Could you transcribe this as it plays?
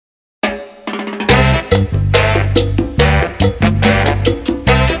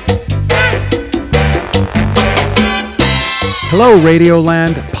Hello,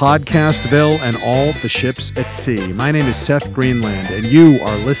 Radioland, Podcastville, and all the ships at sea. My name is Seth Greenland, and you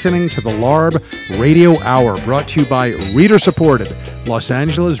are listening to the LARB Radio Hour, brought to you by reader-supported Los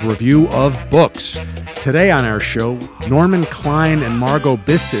Angeles Review of Books. Today on our show, Norman Klein and Margo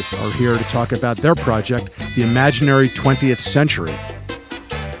Bistis are here to talk about their project, The Imaginary 20th Century.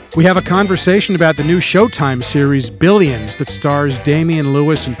 We have a conversation about the new Showtime series, Billions, that stars Damian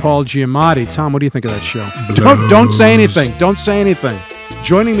Lewis and Paul Giamatti. Tom, what do you think of that show? Don't say anything. Don't say anything.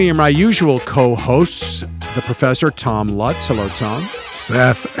 Joining me are my usual co-hosts, the Professor Tom Lutz. Hello, Tom.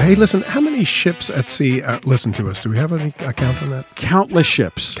 Seth. Hey, listen, how many ships at sea listen to us? Do we have any count on that? Countless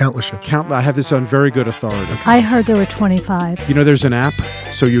ships. Countless ships. I have this on very good authority. I heard there were 25. You know, there's an app,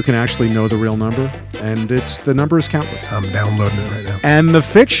 so you can actually know the real number, and the number is countless. I'm downloading it right now. And the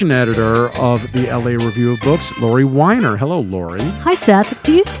fiction editor of the LA Review of Books, Laurie Winer. Hello, Laurie. Hi, Seth.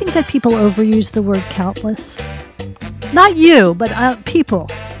 Do you think that people overuse the word countless? Not you, but people.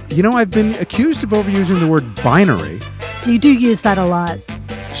 You know, I've been accused of overusing the word binary. You do use that a lot.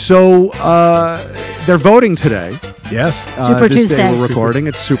 So they're voting today. Yes. Super this Tuesday. Day we're recording.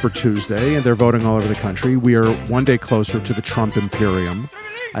 It's Super Tuesday, and they're voting all over the country. We are one day closer to the Trump Imperium,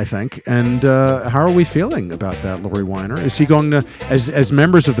 I think. And how are we feeling about that, Laurie Winer? Is he going to, as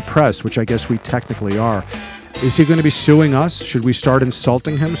members of the press, which I guess we technically are, is he going to be suing us? Should we start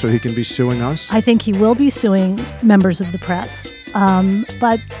insulting him so he can be suing us? I think he will be suing members of the press.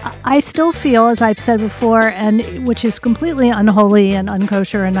 But I still feel, as I've said before, and which is completely unholy and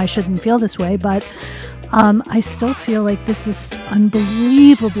unkosher, and I shouldn't feel this way, but I still feel like this is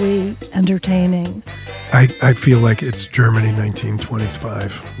unbelievably entertaining. I feel like it's Germany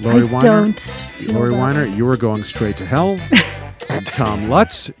 1925. Laurie Winer, don't feel Laurie Winer, you are going straight to hell. And Tom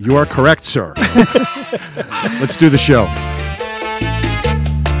Lutz, you are correct, sir. Let's do the show.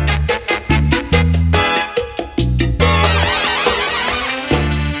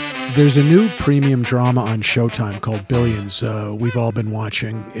 There's a new premium drama on Showtime called Billions. We've all been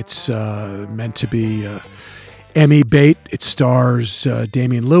watching. It's meant to be Emmy bait. It stars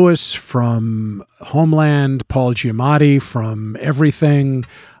Damian Lewis from Homeland, Paul Giamatti from Everything.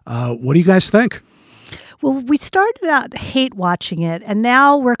 What do you guys think? Well, we started out hate watching it, and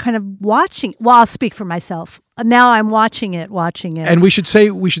now we're kind of watching. Well, I'll speak for myself. Now I'm watching it. And we should say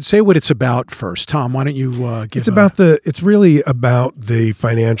what it's about first. Tom, why don't you give? It's really about the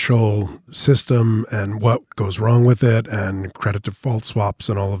financial system and what goes wrong with it, and credit default swaps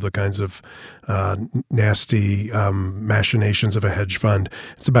and all of the kinds of nasty machinations of a hedge fund.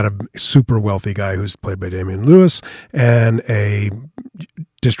 It's about a super wealthy guy who's played by Damian Lewis and a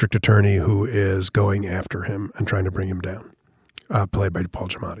district attorney who is going after him and trying to bring him down, played by Paul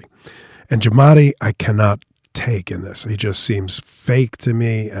Giamatti. And Giamatti, I cannot take in this. He just seems fake to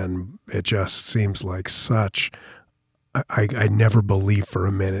me, and it just seems like such... I never believed for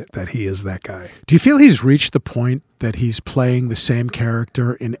a minute that he is that guy. Do you feel he's reached the point that he's playing the same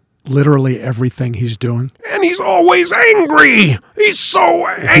character in literally everything he's doing? And he's always angry. He's so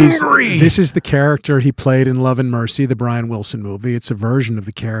angry. This is the character he played in Love and Mercy, the Brian Wilson movie. It's a version of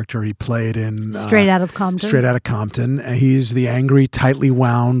the character he played in Straight Outta Compton. He's the angry, tightly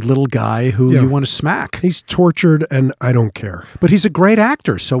wound little guy who you want to smack. He's tortured, and I don't care. But he's a great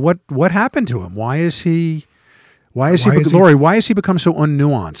actor. So what happened to him? Why has he become so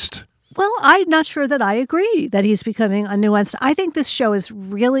unnuanced? Well, I'm not sure that I agree that he's becoming unnuanced. I think this show is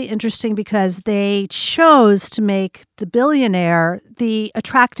really interesting because they chose to make the billionaire the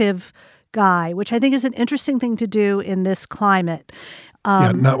attractive guy, which I think is an interesting thing to do in this climate.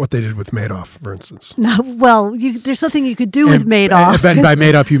 Not what they did with Madoff, for instance. No, well, there's nothing you could do with Madoff. And by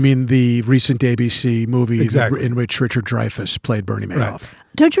Madoff, you mean the recent ABC movie exactly. in which Richard Dreyfuss played Bernie Madoff. Right.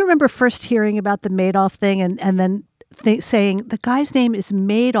 Don't you remember first hearing about the Madoff thing and then saying the guy's name is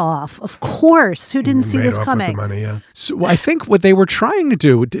Madoff? Of course. Who didn't see this coming? With the money, yeah. So I think what they were trying to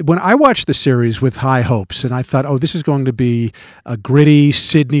do, when I watched the series with high hopes, and I thought, this is going to be a gritty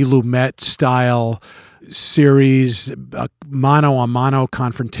Sidney Lumet style series, a mano-a-mano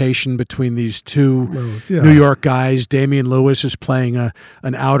confrontation between these two New York guys. Damian Lewis is playing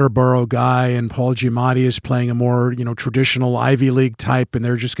an outer borough guy, and Paul Giamatti is playing a more traditional Ivy League type, and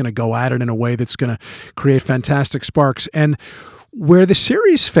they're just going to go at it in a way that's going to create fantastic sparks. And where the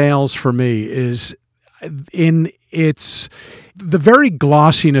series fails for me is in it's the very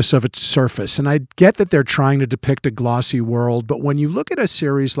glossiness of its surface. And I get that they're trying to depict a glossy world, but when you look at a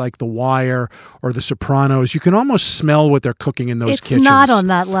series like The Wire or The Sopranos, you can almost smell what they're cooking in those kitchens. It's not on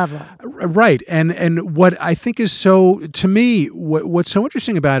that level. Right. And what I think is so, to me, what's so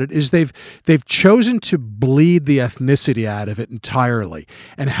interesting about it is they've chosen to bleed the ethnicity out of it entirely.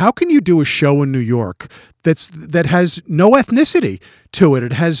 And how can you do a show in New York that has no ethnicity to it?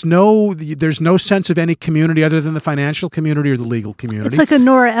 There's no sense of any community other than the financial community or the legal community. It's like a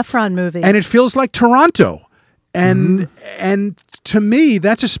Nora Ephron movie. And it feels like Toronto. And to me,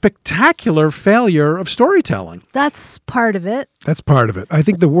 that's a spectacular failure of storytelling. That's part of it. That's part of it. I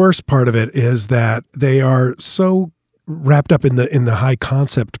think the worst part of it is that they are so wrapped up in the high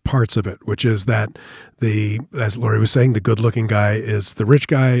concept parts of it, which is that as Laurie was saying, the good-looking guy is the rich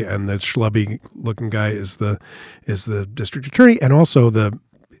guy, and the schlubby-looking guy is the district attorney, and also the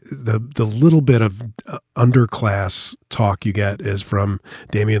little bit of underclass talk you get is from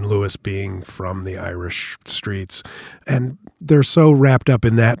Damian Lewis being from the Irish streets, and they're so wrapped up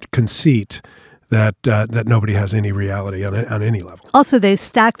in that conceit that nobody has any reality on any level. Also, they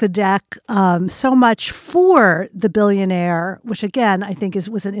stack the deck so much for the billionaire, which again I think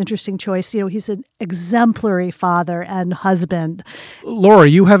was an interesting choice. He's an exemplary father and husband. Laura,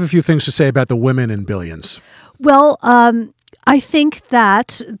 you have a few things to say about the women in Billions. Well, I think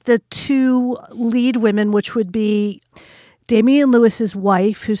that the two lead women, which would be Damian Lewis's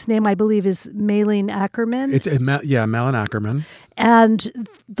wife, whose name I believe is Malin Ackerman. Malin Ackerman. And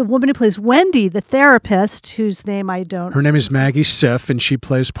the woman who plays Wendy, the therapist, whose name I don't... Her name is Maggie Siff, and she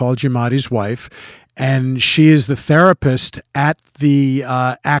plays Paul Giamatti's wife. And she is the therapist at the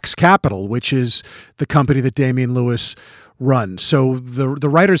Axe Capital, which is the company that Damian Lewis runs. So the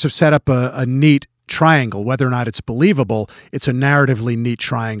writers have set up a neat triangle. Whether or not it's believable, it's a narratively neat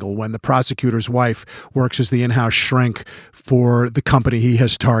triangle when the prosecutor's wife works as the in-house shrink for the company he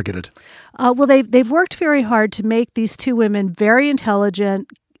has targeted. Well, they've worked very hard to make these two women very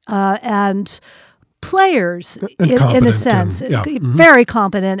intelligent and players in a sense. Very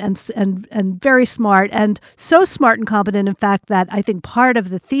competent and very smart, and so smart and competent, in fact, that I think part of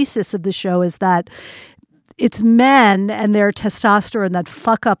the thesis of the show is that it's men and their testosterone that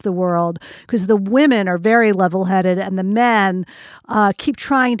fuck up the world, because the women are very level-headed and the men keep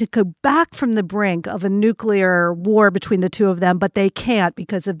trying to go back from the brink of a nuclear war between the two of them, but they can't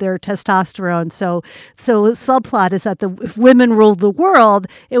because of their testosterone. So the subplot is that if women ruled the world,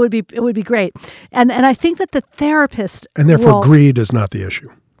 it would be great. And I think that the therapist and therefore greed is not the issue.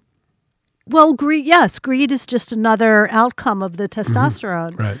 Well, greed is just another outcome of the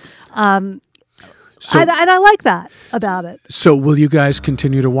testosterone. Right. And I like that about it. So will you guys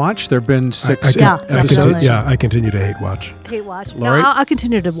continue to watch? There have been 6 episodes. I continue to hate watch. Laurie? No, I'll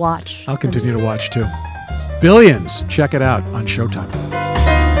continue to watch. I'll continue to watch too. Billions. Check it out on Showtime.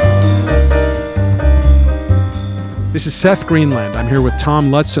 This is Seth Greenland. I'm here with Tom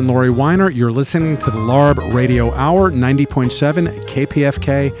Lutz and Laurie Winer. You're listening to the LARB Radio Hour, 90.7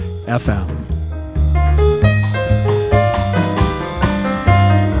 KPFK FM.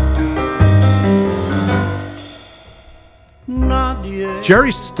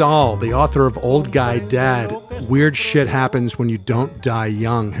 Jerry Stahl, the author of Old Guy Dad, Weird Shit Happens When You Don't Die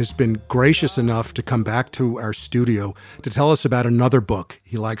Young, has been gracious enough to come back to our studio to tell us about another book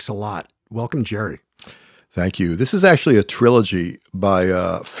he likes a lot. Welcome, Jerry. Thank you. This is actually a trilogy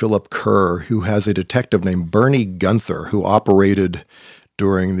by Philip Kerr, who has a detective named Bernie Gunther, who operated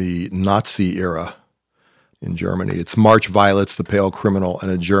during the Nazi era in Germany. It's March Violets, The Pale Criminal, and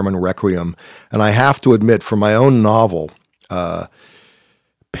A German Requiem. And I have to admit, for my own novel,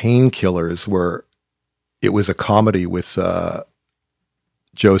 Painkillers, where it was a comedy with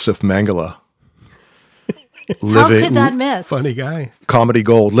Joseph Mengele. How could that miss? Funny guy. Comedy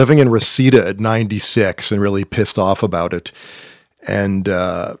gold. Living in Reseda at 96 and really pissed off about it. And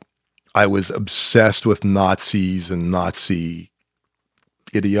I was obsessed with Nazis and Nazi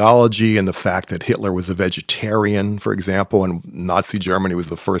ideology and the fact that Hitler was a vegetarian, for example, and Nazi Germany was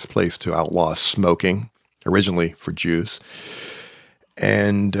the first place to outlaw smoking, originally for Jews.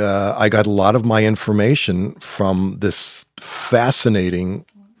 And I got a lot of my information from this fascinating,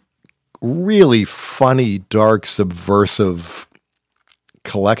 really funny, dark, subversive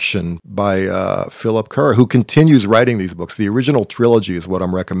collection by Philip Kerr, who continues writing these books. The original trilogy is what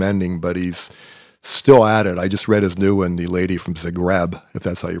I'm recommending, but he's still at it. I just read his new one, The Lady from Zagreb, if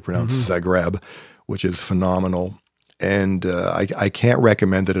that's how you pronounce Zagreb, which is phenomenal. And I can't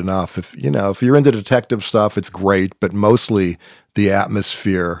recommend it enough. If you're into detective stuff, it's great, but mostly the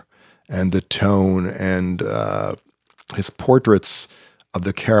atmosphere and the tone and his portraits of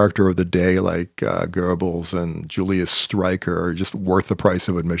the character of the day, like Goebbels and Julius Streicher, are just worth the price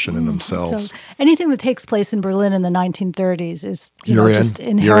of admission in themselves. So anything that takes place in Berlin in the 1930s is just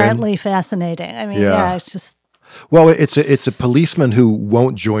inherently fascinating. I mean, it's just... Well, it's a policeman who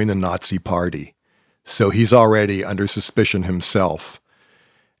won't join the Nazi party. So he's already under suspicion himself.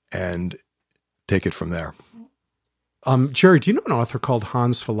 And take it from there. Jerry, do you know an author called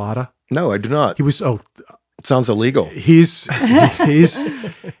Hans Fallada? No, I do not. He was... It sounds illegal. He's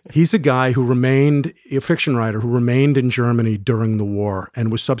a guy who remained, a fiction writer who remained in Germany during the war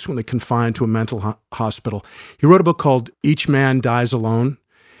and was subsequently confined to a mental hospital. He wrote a book called Each Man Dies Alone,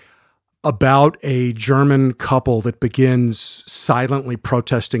 about a German couple that begins silently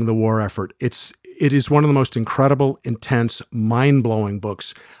protesting the war effort. It is one of the most incredible, intense, mind-blowing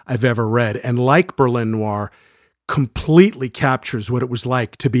books I've ever read. And like Berlin Noir, completely captures what it was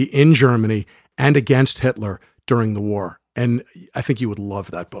like to be in Germany and against Hitler during the war. And I think you would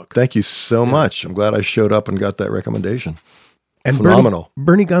love that book. Thank you so much. I'm glad I showed up and got that recommendation. And phenomenal.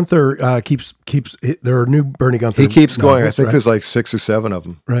 Bernie Gunther keeps. There are new Bernie Gunther. He keeps going. novels, I think right? there's like 6 or 7 of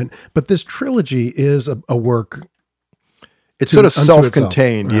them. Right, but this trilogy is a work. It's sort of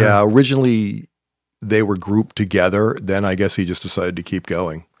self-contained. Right. Yeah, originally they were grouped together. Then I guess he just decided to keep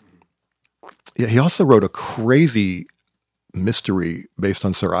going. Yeah, he also wrote a crazy mystery based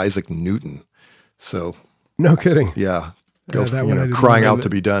on Sir Isaac Newton. So no kidding. Yeah. That crying out to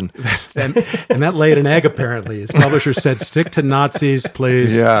be done. and that laid an egg, apparently. His publisher said, stick to Nazis,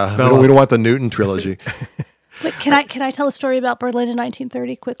 please. Yeah, we don't want the Newton trilogy. But can I tell a story about Berlin in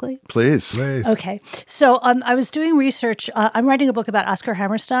 1930 quickly? Please. Okay. So I was doing research. I'm writing a book about Oscar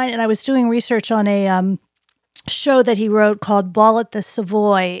Hammerstein, and I was doing research on a show that he wrote called Ball at the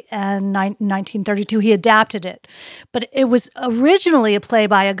Savoy in 1932. He adapted it. But it was originally a play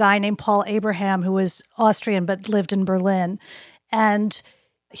by a guy named Paul Abraham, who was Austrian but lived in Berlin. And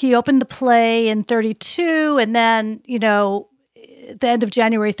he opened the play in 1932, and then, at the end of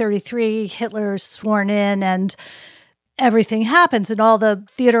January 1933, Hitler's sworn in and everything happens, and all the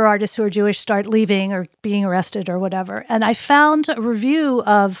theater artists who are Jewish start leaving or being arrested or whatever. And I found a review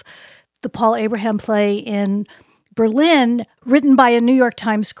of the Paul Abraham play in Berlin, written by a New York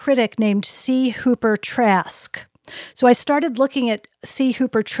Times critic named C. Hooper Trask. So I started looking at C.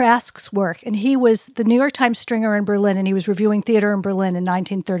 Hooper Trask's work, and he was the New York Times stringer in Berlin, and he was reviewing theater in Berlin in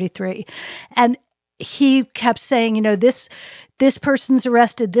 1933. And he kept saying, this person's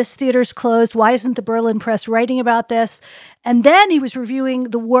arrested, this theater's closed, why isn't the Berlin press writing about this? And then he was reviewing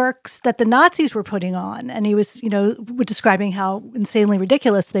the works that the Nazis were putting on, and he was, describing how insanely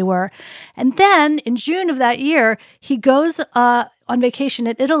ridiculous they were. And then in June of that year, he goes on vacation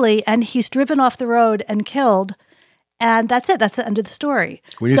in Italy, and he's driven off the road and killed, and that's it. That's the end of the story.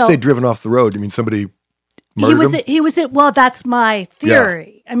 When you say driven off the road, you mean somebody murdered him? Well, that's my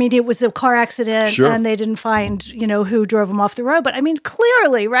theory. Yeah. I mean, it was a car accident, sure. And they didn't find, who drove him off the road. But I mean,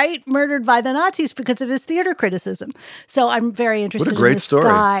 clearly, right, murdered by the Nazis because of his theater criticism. So I'm very interested in this story.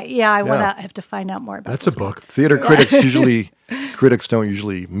 Guy. Yeah, I have to find out more about That's this a book. Guy. Theater critics don't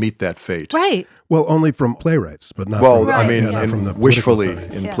usually meet that fate. Right. Well, only from playwrights, but not from, from, I mean, from the wishfully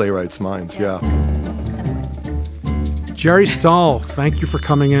side. in playwrights' minds, yeah. Jerry Stahl, thank you for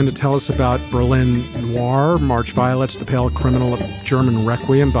coming in to tell us about Berlin Noir, March Violets, The Pale Criminal, A German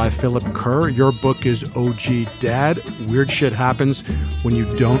Requiem by Philip Kerr. Your book is OG Dad, Weird Shit Happens When You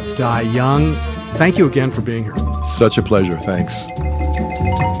Don't Die Young. Thank you again for being here. Such a pleasure. Thanks.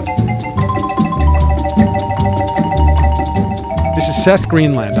 This is Seth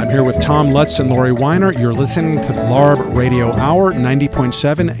Greenland. I'm here with Tom Lutz and Laurie Winer. You're listening to the LARB Radio Hour,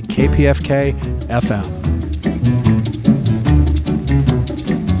 90.7 KPFK FM.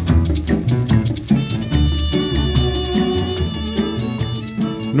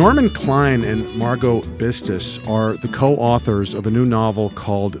 Norman Klein and Margo Bistis are the co-authors of a new novel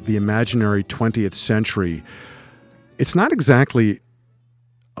called The Imaginary 20th Century. It's not exactly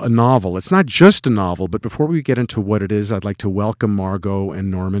a novel. It's not just a novel, but before we get into what it is, I'd like to welcome Margo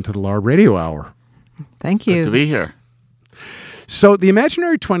and Norman to the LARB Radio Hour. Thank you. Good to be here. So The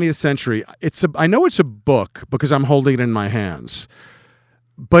Imaginary 20th Century, I know it's a book because I'm holding it in my hands.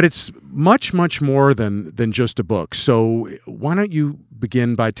 But it's much, much more than just a book. So why don't you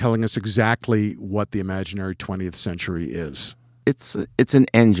begin by telling us exactly what the Imaginary 20th Century is? It's an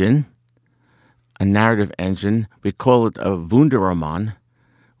engine, a narrative engine. We call it a Wunderroman,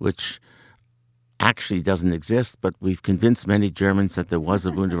 which actually doesn't exist, but we've convinced many Germans that there was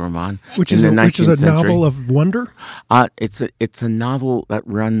a Wunderroman. Which is a novel of wonder? It's a novel that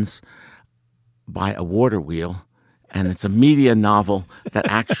runs by a water wheel. and it's a media novel that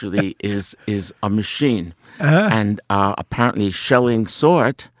actually is a machine. And apparently Schelling saw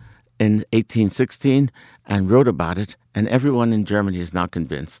it in 1816 and wrote about it, and everyone in Germany is now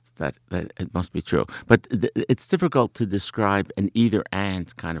convinced that it must be true. But it's difficult to describe an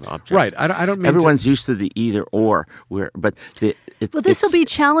either-and kind of object. Right. I don't mean everyone's used to the either-or. Well, this will be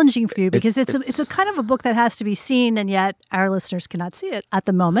challenging for you because it's a kind of a book that has to be seen, and yet our listeners cannot see it at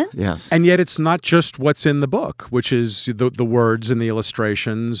the moment. Yes. And yet it's not just what's in the book, which is the words and the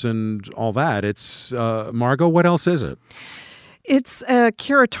illustrations and all that. It's, Margo, what else is it? It's a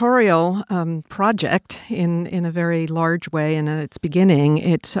curatorial project in a very large way, and at its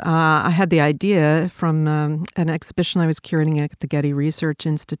beginning, I had the idea from an exhibition I was curating at the Getty Research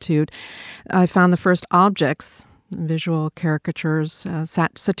Institute. I found the first objects, visual caricatures,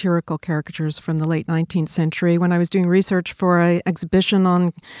 satirical caricatures from the late 19th century when I was doing research for an exhibition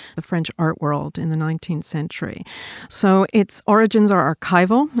on the French art world in the 19th century. So its origins are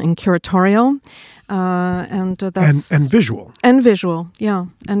archival and curatorial. And that's and visual. And visual, yeah,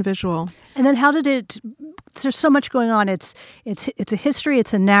 and visual. And then how did it? There's so much going on. It's a history.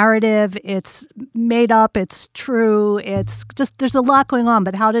 It's a narrative. It's made up. It's true. It's just there's a lot going on.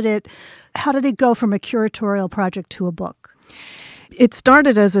 But how did it go from a curatorial project to a book? It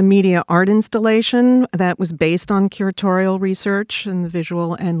started as a media art installation that was based on curatorial research and the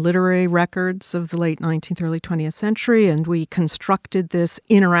visual and literary records of the late 19th, early 20th century, and we constructed this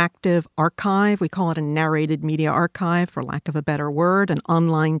interactive archive. We call it a narrated media archive, for lack of a better word, an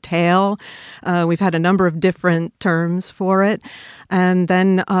online tale. We've had a number of different terms for it. And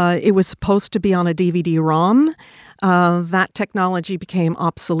then it was supposed to be on a DVD-ROM. That technology became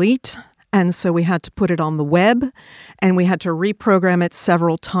obsolete. And so we had to put it on the web, and we had to reprogram it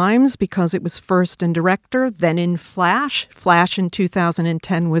several times because it was first in Director, then in Flash. Flash in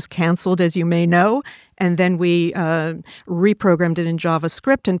 2010 was canceled, as you may know. And then we reprogrammed it in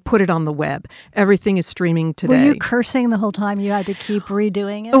JavaScript and put it on the web. Everything is streaming today. Were you cursing the whole time? You had to keep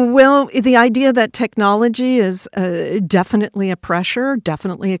redoing it? Well, the idea that technology is definitely a pressure,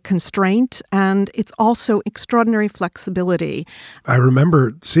 definitely a constraint, and it's also extraordinary flexibility. I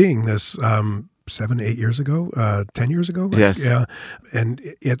remember seeing this 7, 8 years ago, 10 years ago. Yes. Yeah. And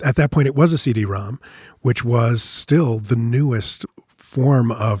at that point, it was a CD-ROM, which was still the newest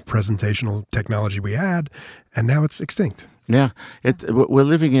form of presentational technology we had, and now it's extinct. Yeah. We're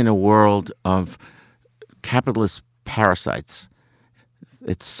living in a world of capitalist parasites.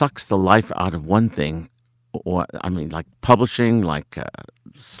 It sucks the life out of one thing, like publishing, like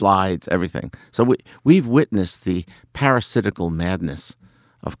slides, everything. So we've witnessed the parasitical madness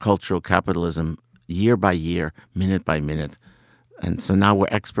of cultural capitalism year by year, minute by minute. And so now we're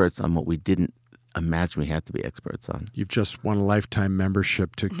experts on what we didn't imagine we had to be experts on. You've just won a lifetime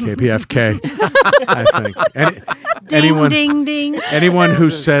membership to KPFK, I think. Ding, ding. Anyone who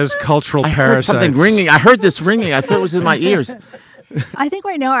says cultural I parasites. heard something ringing. I heard this ringing. I thought it was in my ears. I think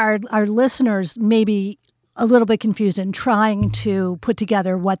right now our listeners may be a little bit confused in trying to put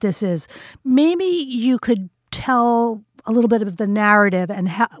together what this is. Maybe you could tell a little bit of the narrative and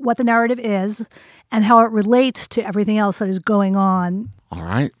what the narrative is and how it relates to everything else that is going on. All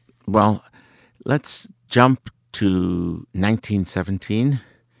right. Well, let's jump to 1917.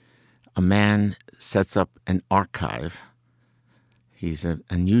 A man sets up an archive. He's an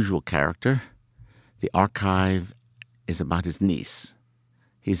unusual character. The archive is about his niece.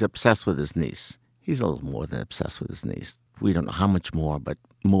 He's obsessed with his niece. He's a little more than obsessed with his niece. We don't know how much more, but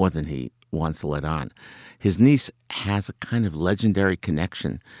more than he wants to let on. His niece has a kind of legendary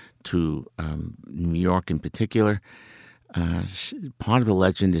connection to New York in particular. Part of the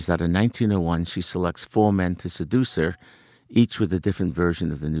legend is that in 1901, she selects 4 men to seduce her, each with a different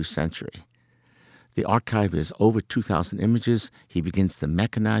version of the new century. The archive is over 2,000 images. He begins to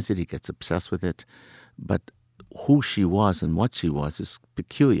mechanize it. He gets obsessed with it. But who she was and what she was is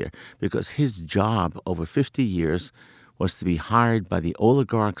peculiar because his job over 50 years was to be hired by the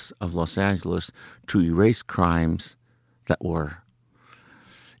oligarchs of Los Angeles to erase crimes that were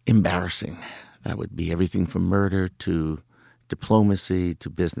embarrassing. That would be everything from murder to diplomacy to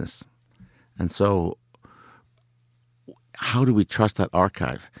business. And so how do we trust that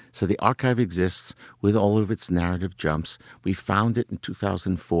archive? So the archive exists with all of its narrative jumps. We found it in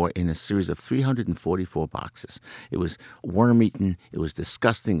 2004 in a series of 344 boxes. It was worm-eaten. It was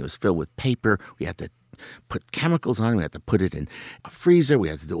disgusting. It was filled with paper. We had to put chemicals on it. We had to put it in a freezer. We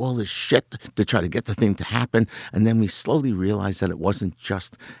had to do all this shit to try to get the thing to happen. And then we slowly realized that it wasn't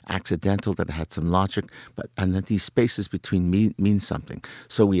just accidental, that it had some logic, and that these spaces between mean something.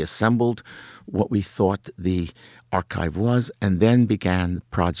 So we assembled what we thought the archive was and then began the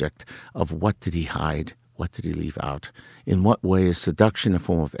project of what did he hide, What did he leave out? In what way is seduction a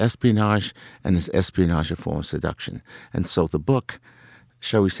form of espionage, and is espionage a form of seduction? And so the book,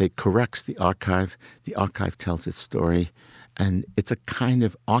 shall we say, corrects the archive. The archive tells its story, and it's a kind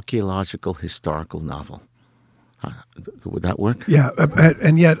of archaeological historical novel. Would that work? Yeah,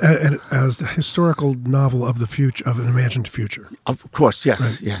 and yet as a historical novel of the future, of an imagined future. Of course, yes,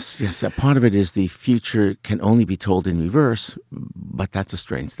 right. yes. Part of it is the future can only be told in reverse, but that's a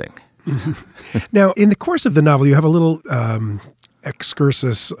strange thing. Now, in the course of the novel, you have a little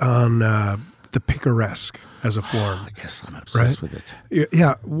excursus on the picaresque as a form. Yes, I'm obsessed with it.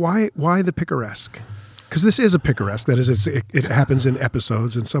 Yeah, why the picaresque? Because this is a picaresque. That is, it happens in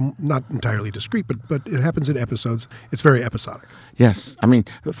episodes, and some not entirely discrete, but it happens in episodes. It's very episodic. Yes. I mean,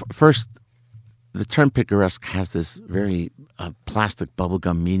 first, the term picaresque has this very plastic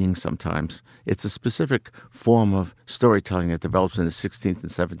bubblegum meaning sometimes. It's a specific form of storytelling that develops in the 16th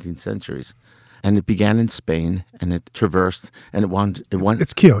and 17th centuries. And it began in Spain, and it traversed, and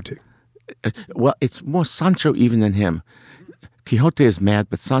it's Quixote. Well, it's more Sancho even than him. Quixote is mad,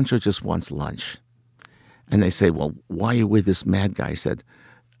 but Sancho just wants lunch. And they say, well, why are you with this mad guy? He said,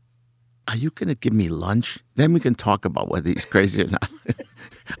 are you going to give me lunch? Then we can talk about whether he's crazy or not.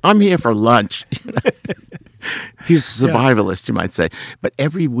 I'm here for lunch. He's a survivalist, you might say. But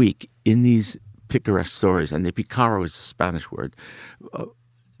every week in these picaresque stories, and the picaro is a Spanish word,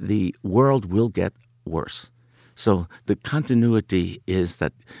 the world will get worse. So the continuity is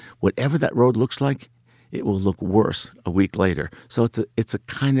that whatever that road looks like, it will look worse a week later. So it's a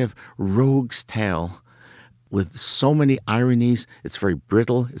kind of rogue's tale with so many ironies. It's very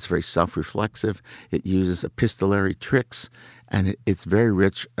brittle. It's very self-reflexive. It uses epistolary tricks, and it's very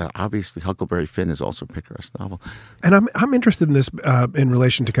rich. Obviously, Huckleberry Finn is also a picaresque novel. And I'm interested in this in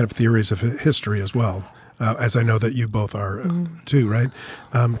relation to kind of theories of history as well, as I know that you both are too, right?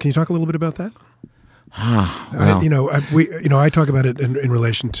 Can you talk a little bit about that? Well. I talk about it in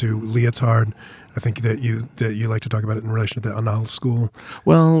relation to Leotard. I think that you like to talk about it in relation to the Annales School.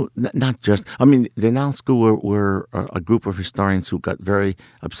 Well, not just. I mean, the Annales School were a group of historians who got very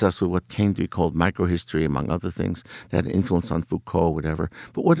obsessed with what came to be called microhistory, among other things, that had influence on Foucault, whatever.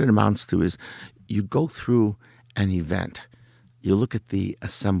 But what it amounts to is you go through an event, you look at the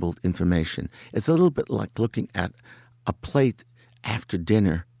assembled information. It's a little bit like looking at a plate after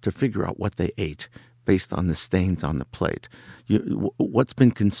dinner to figure out what they ate based on the stains on the plate. What's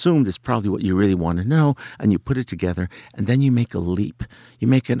been consumed is probably what you really want to know, and you put it together, and then you make a leap. You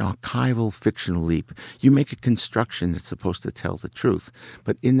make an archival fictional leap. You make a construction that's supposed to tell the truth.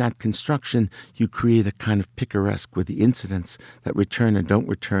 But in that construction, you create a kind of picaresque with the incidents that return and don't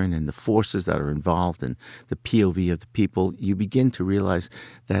return, and the forces that are involved, and the POV of the people. You begin to realize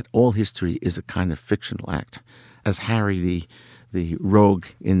that all history is a kind of fictional act. As Harry, the rogue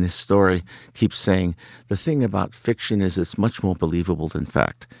in this story, keeps saying, the thing about fiction is it's much more believable than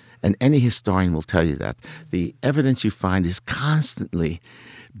fact. And any historian will tell you that. The evidence you find is constantly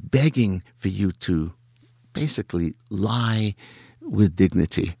begging for you to basically lie with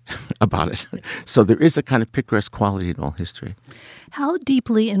dignity about it. So there is a kind of picaresque quality in all history. How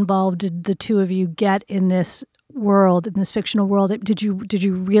deeply involved did the two of you get in this world, in this fictional world? Did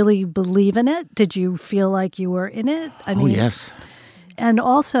you really believe in it? Did you feel like you were in it? Yes. And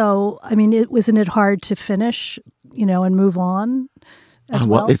also, wasn't it hard to finish, and move on as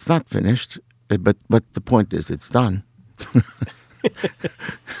well? Well, it's not finished, but the point is it's done.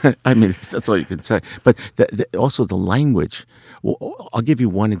 That's all you can say. But also the language. Well, I'll give you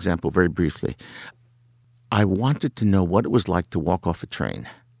one example very briefly. I wanted to know what it was like to walk off a train.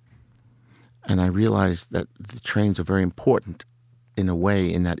 And I realized that the trains are very important in a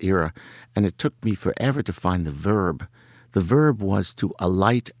way in that era. And it took me forever to find the verb. The verb was to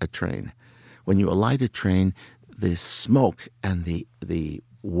alight a train. When you alight a train, the smoke and the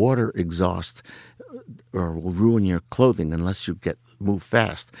water exhaust will ruin your clothing unless you move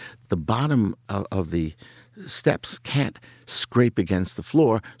fast. The bottom of the steps can't scrape against the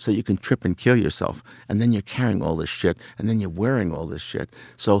floor, so you can trip and kill yourself. And then you're carrying all this shit, and then you're wearing all this shit.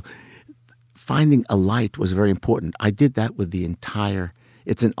 So finding a light was very important. I did that with the entire.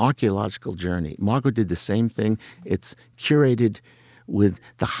 It's an archaeological journey. Margo did the same thing. It's curated with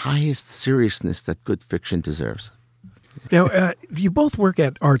the highest seriousness that good fiction deserves. Now, you both work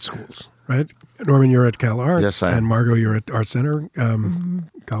at art schools, right? Norman, you're at Cal Arts. Yes, I am. And Margo, you're at Art Center,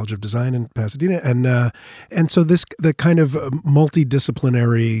 College of Design in Pasadena. And so the kind of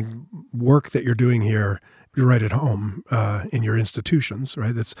multidisciplinary work that you're doing here, you're right at home in your institutions,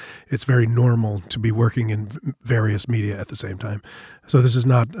 right? It's very normal to be working in various media at the same time. So this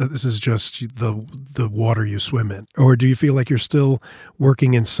is just the water you swim in. Or do you feel like you're still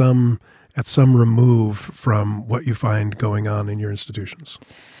working in some at some remove from what you find going on in your institutions?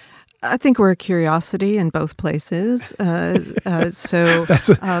 I think we're a curiosity in both places. So is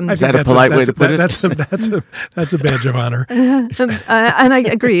that a polite way to put it? That's a badge of honor. And I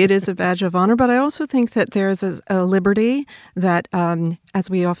agree, it is a badge of honor. But I also think that there's a liberty that, as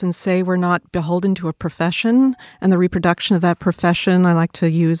we often say, we're not beholden to a profession, and the reproduction of that profession. I like to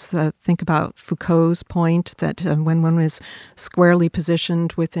think about Foucault's point that when one is squarely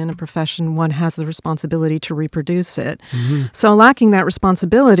positioned within a profession, one has the responsibility to reproduce it. Mm-hmm. So lacking that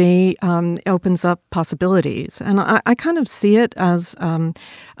responsibility opens up possibilities. And I kind of see it as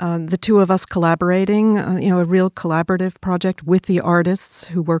the two of us collaborating, a real collaborative project with the artists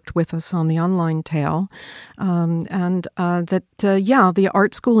who worked with us on the online tale. The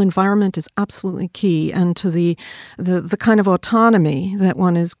art school environment is absolutely key, and to the kind of autonomy that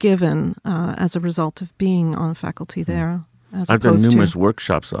one is given as a result of being on faculty there. I've done numerous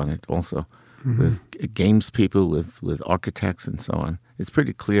workshops on it also. Mm-hmm. With games people, with architects and so on. It's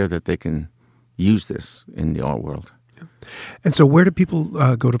pretty clear that they can use this in the art world. Yeah. And so where do people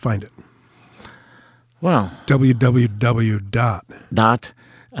go to find it? Well,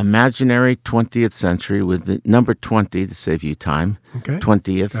 www.imaginary 20th century with the number 20 to save you time. Okay.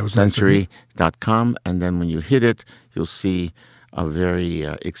 20thcentury.com. And then when you hit it, you'll see a very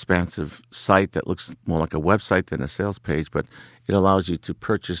expansive site that looks more like a website than a sales page, but it allows you to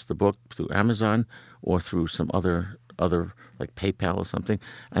purchase the book through Amazon or through some other like PayPal or something,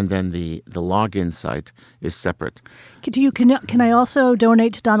 and then the login site is separate. Can I also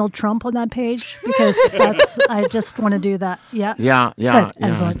donate to Donald Trump on that page? Because I just want to do that. Yeah. Yeah.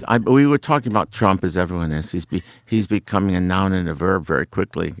 Excellent. We were talking about Trump, as everyone is. He's becoming a noun and a verb very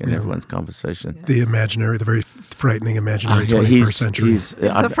quickly in everyone's conversation. The very frightening imaginary 21st century.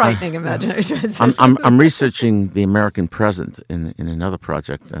 The frightening imaginary 21st century. I'm researching the American present in another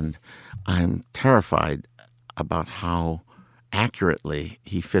project, and I'm terrified about how accurately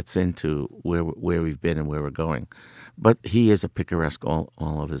he fits into where we've been and where we're going. But he is a picaresque all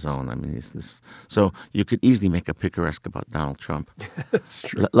of his own. I mean, so you could easily make a picaresque about Donald Trump. That's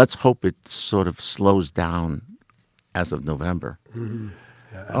true. Let's hope it sort of slows down as of November. Mm-hmm.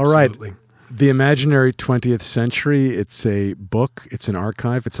 Yeah, all right. The Imaginary 20th Century, it's a book, it's an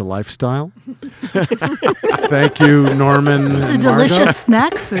archive, it's a lifestyle. Thank you, Norman It's a and delicious Margo.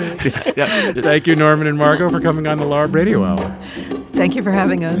 snack food. Thank you, Norman and Margo, for coming on the LARB Radio Hour. Thank you for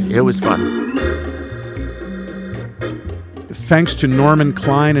having us. It was fun. Thanks to Norman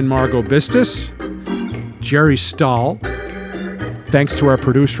Klein and Margo Bistis, Jerry Stahl. Thanks to our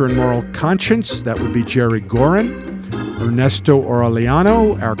producer and moral conscience, that would be Jerry Gorin. Ernesto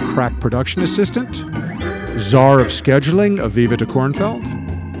Aureliano, our crack production assistant. Czar of scheduling, Aviva de Kornfeld.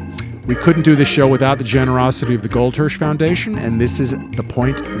 We couldn't do the show without the generosity of the Goldhirsch Foundation, and this is the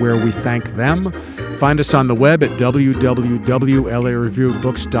point where we thank them. Find us on the web at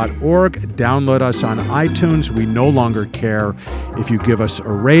www.lareviewbooks.org. Download us on iTunes. We no longer care if you give us a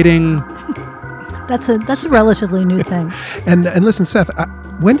rating. That's a relatively new thing. And listen, Seth,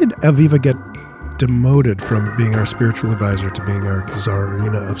 when did Aviva get demoted from being our spiritual advisor to being our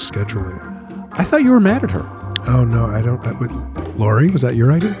czarina of scheduling? I thought you were mad at her. Oh, no, I don't. Laurie, was that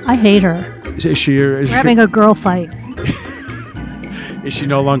your idea? I hate her. We're having a girl fight. Is she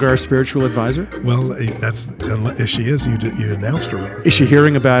no longer our spiritual advisor? Well, if she is, you announced her wrong. Is she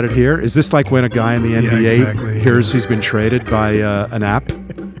hearing about it here? Is this like when a guy in the NBA hears he's been traded by an app?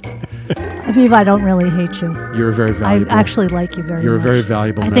 Aviva, I don't really hate you. You're a very valuable. I actually like you very much. You're a very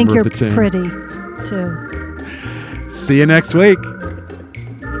valuable member of the team. I think you're pretty, too. See you next week.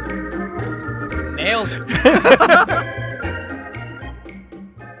 Nailed it.